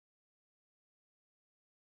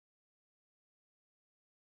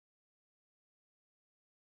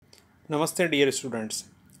Namaste dear students.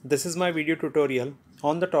 This is my video tutorial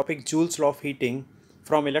on the topic Joule's law of heating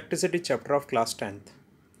from electricity chapter of class 10th.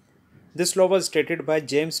 This law was stated by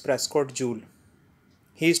James Prescott Joule.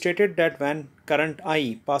 He stated that when current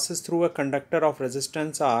I passes through a conductor of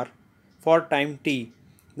resistance R for time t,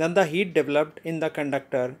 then the heat developed in the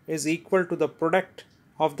conductor is equal to the product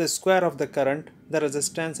of the square of the current, the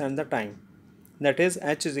resistance and the time. That is,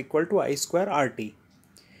 H is equal to I square RT.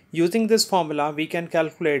 Using this formula, we can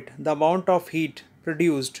calculate the amount of heat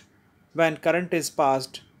produced when current is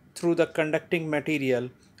passed through the conducting material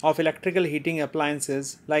of electrical heating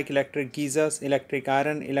appliances like electric geysers, electric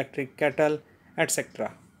iron, electric kettle,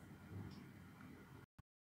 etc.